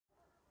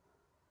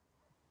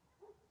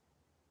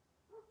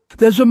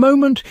There's a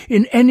moment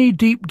in any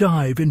deep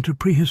dive into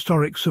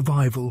prehistoric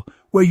survival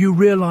where you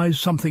realize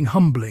something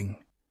humbling.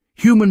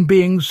 Human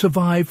beings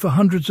survived for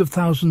hundreds of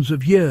thousands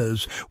of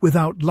years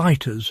without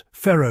lighters,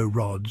 ferro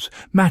rods,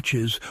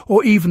 matches,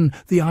 or even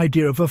the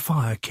idea of a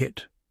fire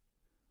kit.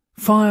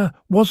 Fire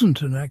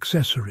wasn't an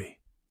accessory.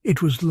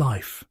 It was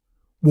life.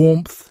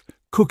 Warmth,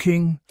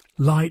 cooking,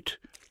 light,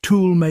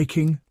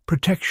 tool-making,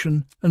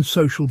 protection, and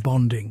social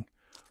bonding.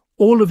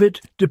 All of it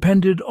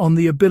depended on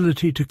the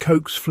ability to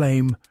coax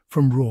flame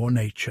from raw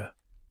nature.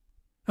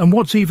 And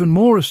what's even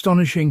more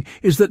astonishing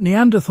is that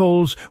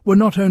Neanderthals were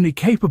not only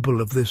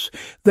capable of this,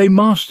 they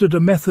mastered a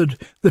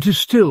method that is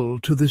still,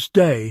 to this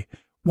day,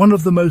 one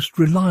of the most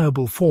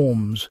reliable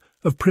forms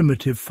of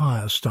primitive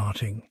fire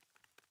starting.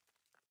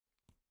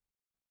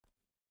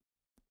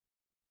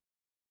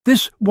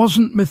 This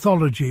wasn't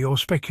mythology or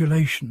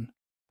speculation.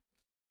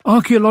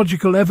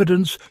 Archaeological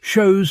evidence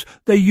shows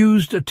they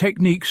used a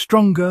technique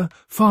stronger,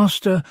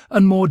 faster,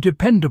 and more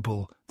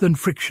dependable than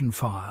friction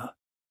fire.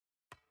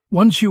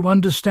 Once you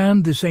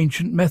understand this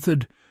ancient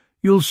method,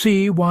 you'll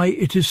see why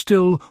it is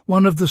still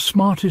one of the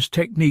smartest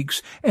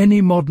techniques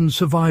any modern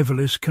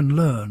survivalist can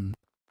learn.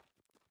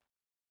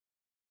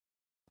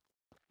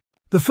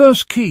 The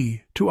first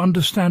key to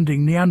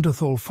understanding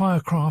Neanderthal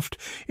firecraft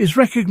is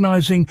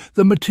recognizing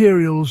the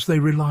materials they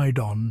relied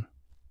on.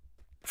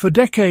 For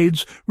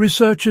decades,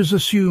 researchers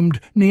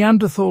assumed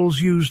Neanderthals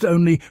used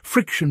only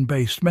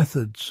friction-based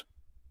methods.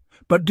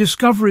 But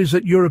discoveries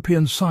at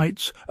European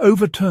sites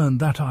overturned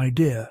that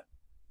idea.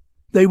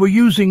 They were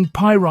using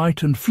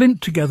pyrite and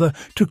flint together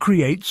to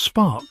create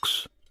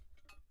sparks.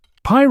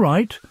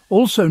 Pyrite,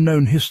 also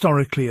known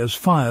historically as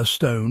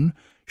firestone,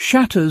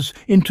 shatters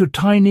into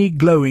tiny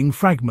glowing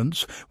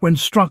fragments when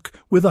struck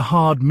with a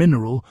hard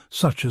mineral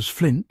such as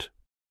flint.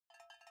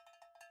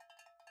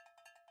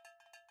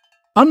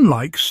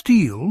 Unlike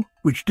steel,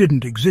 which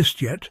didn't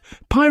exist yet,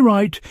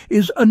 pyrite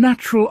is a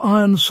natural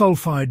iron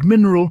sulfide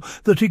mineral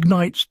that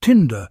ignites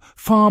tinder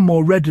far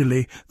more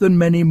readily than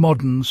many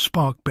modern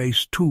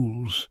spark-based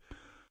tools.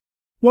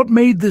 What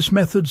made this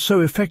method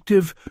so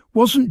effective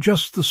wasn't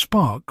just the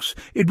sparks,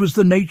 it was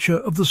the nature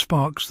of the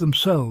sparks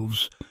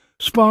themselves.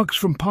 Sparks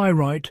from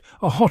pyrite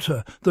are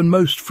hotter than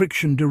most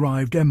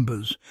friction-derived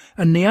embers,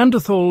 and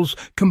Neanderthals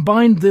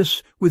combined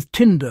this with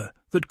tinder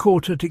that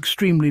caught at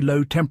extremely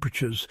low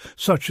temperatures,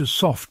 such as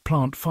soft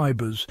plant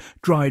fibres,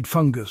 dried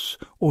fungus,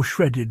 or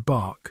shredded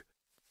bark.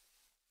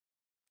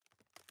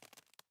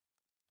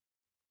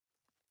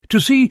 To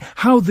see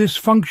how this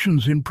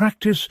functions in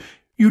practice,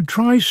 you'd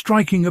try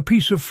striking a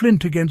piece of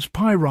flint against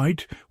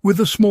pyrite with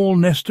a small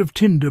nest of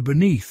tinder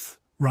beneath,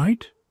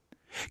 right?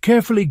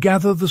 Carefully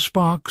gather the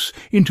sparks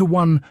into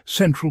one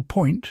central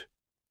point.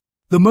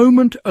 The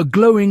moment a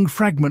glowing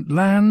fragment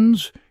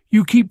lands,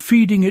 you keep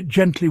feeding it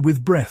gently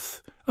with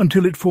breath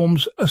until it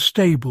forms a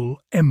stable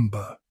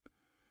ember.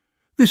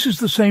 This is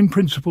the same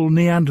principle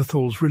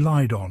Neanderthals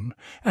relied on,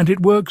 and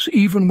it works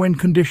even when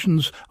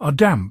conditions are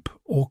damp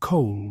or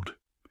cold.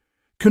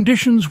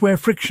 Conditions where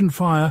friction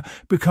fire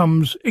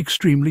becomes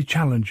extremely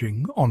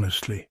challenging,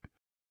 honestly.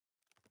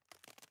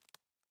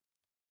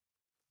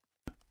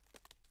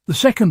 The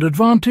second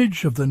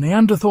advantage of the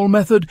Neanderthal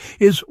method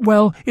is,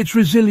 well, its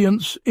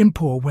resilience in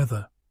poor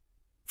weather.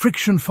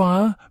 Friction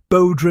fire,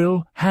 bow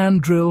drill,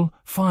 hand drill,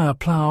 fire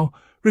plough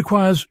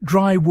requires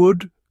dry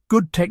wood,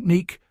 good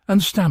technique,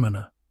 and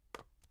stamina.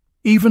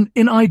 Even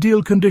in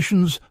ideal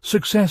conditions,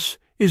 success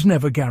is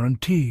never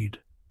guaranteed.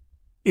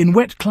 In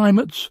wet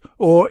climates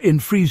or in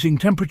freezing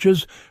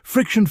temperatures,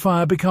 friction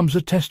fire becomes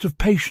a test of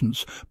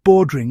patience,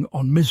 bordering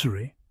on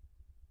misery.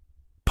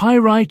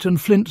 Pyrite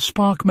and flint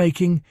spark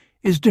making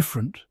is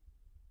different.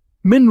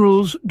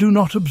 Minerals do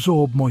not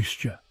absorb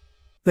moisture.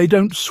 They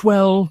don't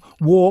swell,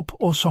 warp,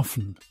 or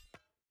soften.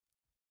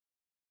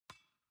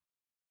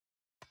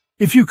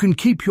 If you can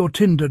keep your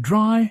tinder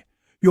dry,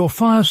 your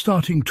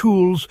fire-starting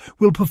tools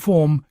will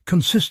perform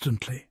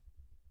consistently.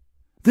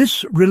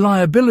 This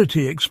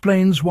reliability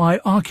explains why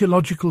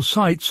archaeological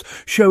sites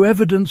show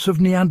evidence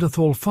of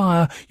Neanderthal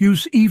fire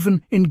use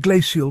even in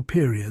glacial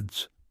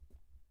periods.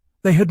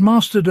 They had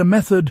mastered a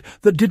method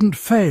that didn't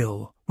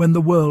fail when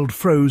the world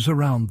froze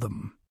around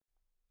them.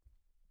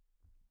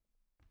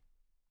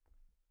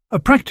 A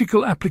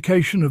practical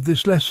application of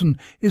this lesson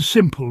is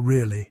simple,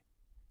 really.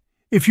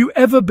 If you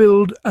ever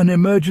build an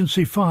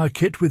emergency fire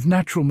kit with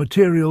natural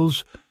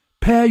materials,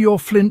 pair your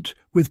flint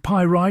with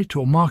pyrite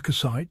or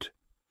marcasite,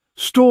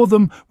 store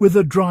them with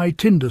a dry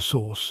tinder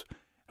source,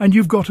 and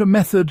you've got a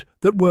method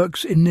that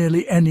works in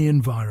nearly any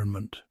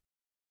environment.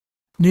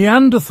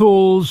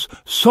 Neanderthals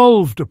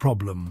solved a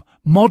problem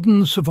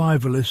modern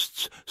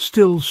survivalists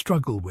still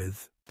struggle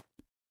with: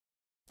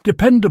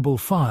 dependable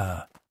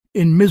fire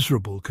in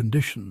miserable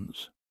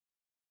conditions.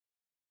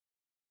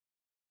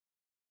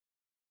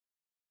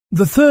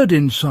 The third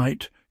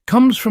insight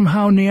comes from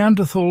how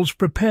Neanderthals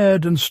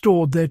prepared and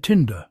stored their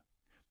tinder.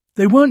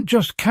 They weren't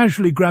just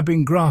casually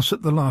grabbing grass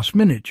at the last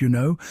minute, you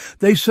know.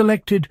 They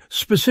selected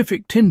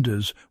specific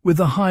tinders with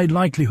a high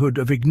likelihood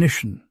of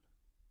ignition.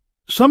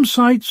 Some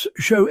sites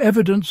show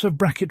evidence of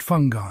bracket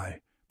fungi,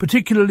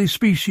 particularly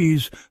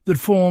species that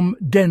form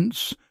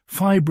dense,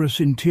 fibrous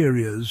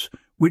interiors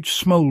which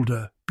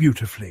smoulder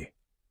beautifully.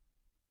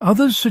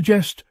 Others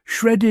suggest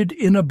shredded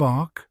inner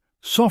bark,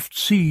 soft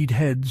seed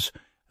heads,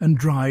 and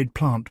dried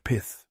plant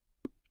pith.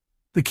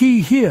 The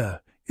key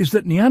here is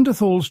that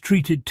Neanderthals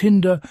treated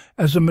tinder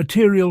as a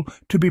material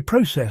to be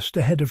processed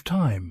ahead of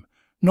time,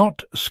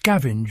 not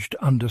scavenged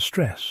under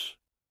stress.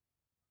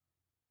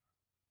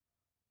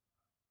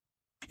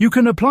 You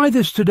can apply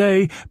this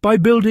today by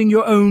building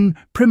your own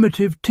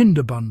primitive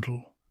tinder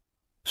bundle.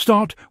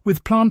 Start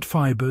with plant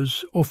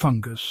fibers or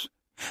fungus,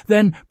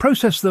 then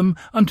process them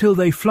until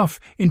they fluff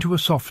into a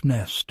soft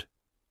nest.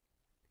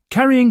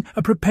 Carrying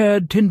a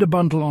prepared tinder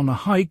bundle on a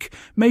hike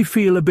may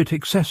feel a bit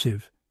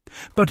excessive,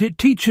 but it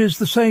teaches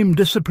the same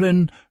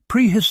discipline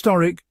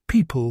prehistoric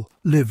people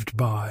lived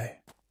by.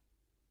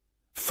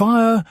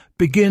 Fire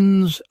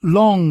begins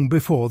long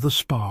before the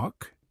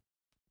spark.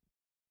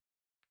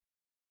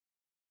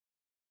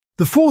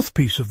 The fourth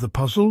piece of the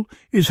puzzle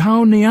is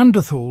how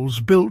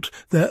Neanderthals built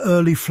their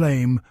early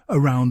flame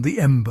around the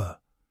ember.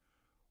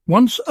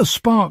 Once a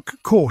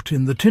spark caught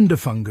in the tinder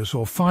fungus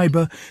or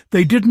fibre,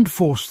 they didn't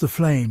force the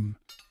flame.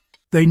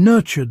 They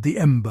nurtured the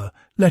ember,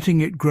 letting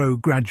it grow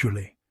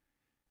gradually.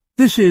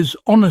 This is,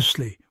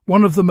 honestly,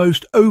 one of the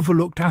most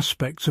overlooked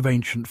aspects of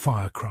ancient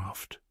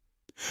firecraft.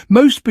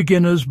 Most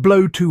beginners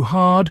blow too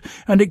hard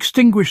and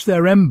extinguish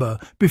their ember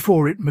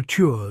before it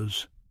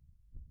matures.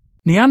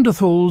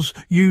 Neanderthals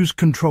use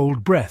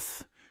controlled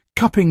breath,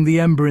 cupping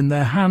the ember in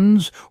their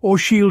hands or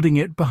shielding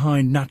it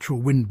behind natural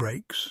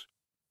windbreaks.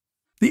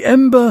 The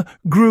ember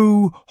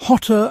grew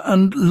hotter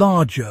and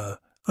larger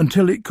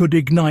until it could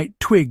ignite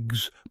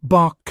twigs,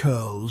 bark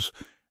curls,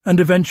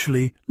 and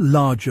eventually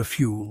larger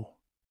fuel.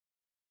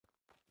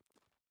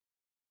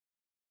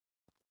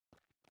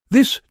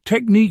 This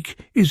technique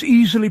is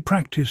easily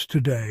practiced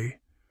today.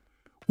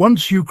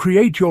 Once you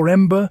create your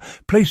ember,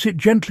 place it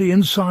gently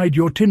inside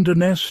your tinder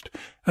nest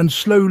and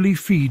slowly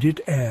feed it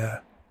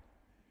air.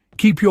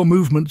 Keep your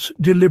movements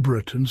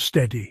deliberate and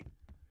steady.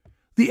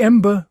 The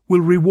ember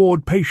will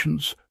reward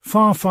patience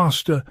far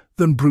faster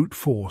than brute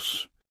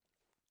force.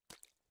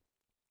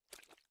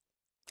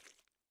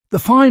 The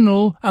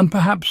final and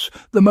perhaps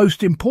the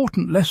most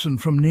important lesson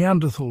from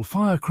Neanderthal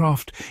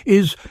firecraft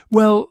is,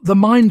 well, the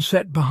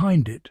mindset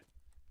behind it.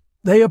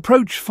 They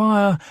approach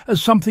fire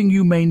as something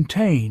you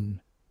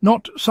maintain,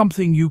 not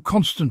something you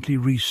constantly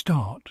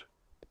restart.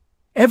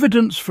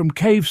 Evidence from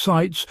cave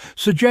sites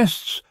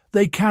suggests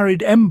they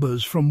carried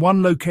embers from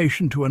one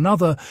location to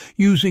another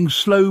using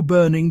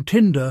slow-burning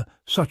tinder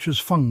such as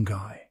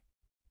fungi.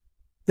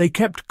 They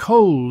kept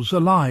coals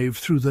alive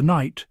through the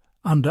night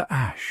under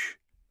ash.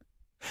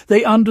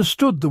 They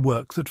understood the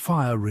work that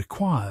fire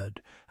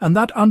required, and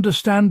that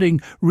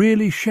understanding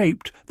really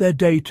shaped their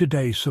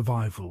day-to-day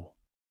survival.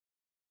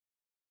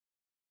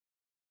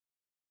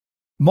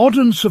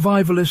 Modern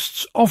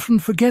survivalists often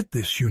forget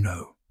this, you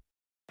know.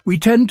 We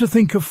tend to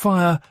think of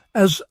fire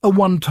as a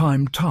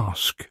one-time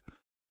task.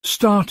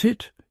 Start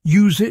it,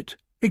 use it,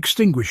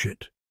 extinguish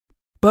it.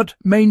 But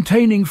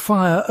maintaining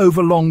fire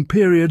over long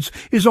periods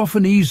is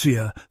often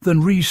easier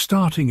than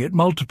restarting it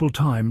multiple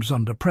times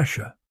under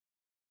pressure.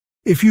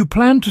 If you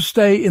plan to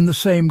stay in the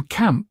same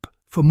camp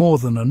for more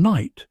than a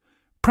night,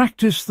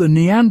 practice the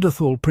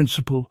Neanderthal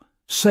principle,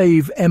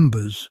 save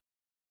embers.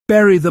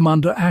 Bury them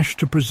under ash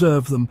to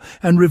preserve them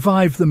and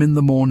revive them in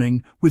the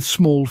morning with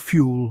small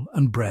fuel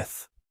and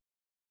breath.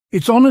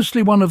 It's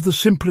honestly one of the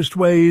simplest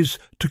ways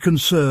to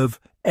conserve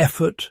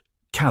effort,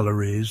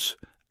 calories,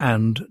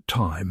 and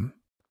time.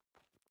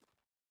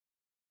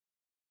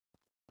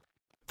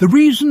 The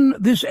reason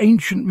this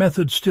ancient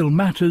method still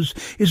matters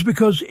is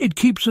because it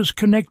keeps us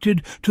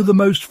connected to the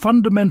most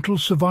fundamental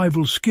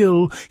survival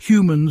skill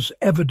humans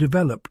ever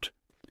developed.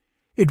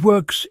 It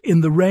works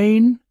in the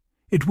rain,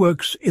 it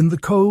works in the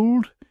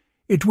cold,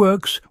 it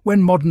works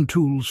when modern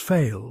tools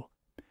fail,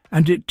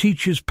 and it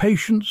teaches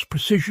patience,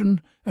 precision,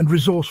 and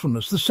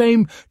resourcefulness, the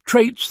same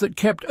traits that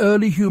kept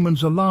early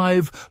humans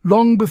alive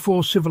long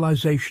before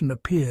civilization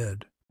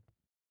appeared.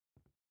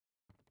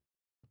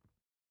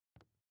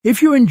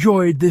 If you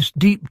enjoyed this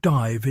deep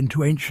dive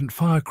into ancient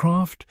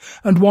firecraft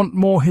and want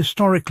more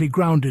historically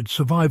grounded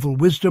survival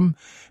wisdom,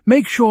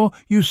 make sure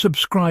you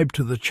subscribe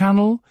to the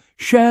channel,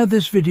 share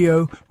this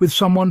video with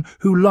someone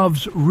who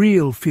loves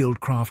real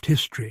fieldcraft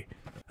history,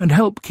 and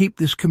help keep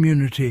this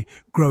community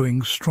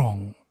growing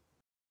strong.